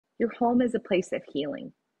Your home is a place of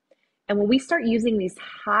healing. And when we start using these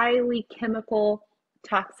highly chemical,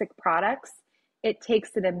 toxic products, it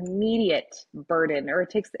takes an immediate burden, or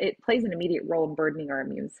it plays an immediate role in burdening our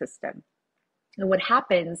immune system. And what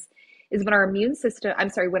happens is when our immune system,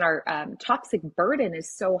 when our toxic burden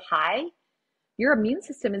is so high, your immune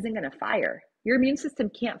system isn't going to fire. Your immune system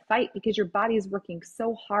can't fight because your body is working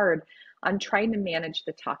so hard on trying to manage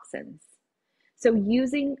the toxins. So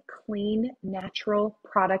using clean, natural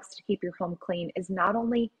products to keep your home clean is not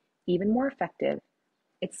only even more effective,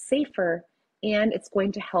 it's safer, and it's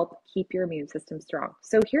going to help keep your immune system strong.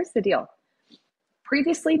 So here's the deal.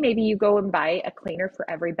 Previously, maybe you go and buy a cleaner for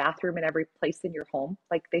every bathroom and every place in your home.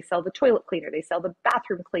 Like they sell the toilet cleaner, they sell the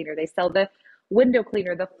bathroom cleaner, they sell the window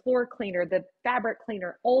cleaner, the floor cleaner, the fabric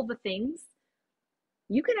cleaner, all the things.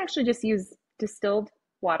 You can actually just use distilled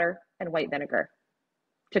water and white vinegar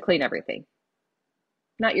to clean everything.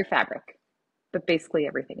 Not your fabric, but basically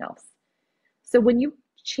everything else. So when you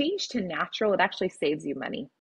change to natural, it actually saves you money.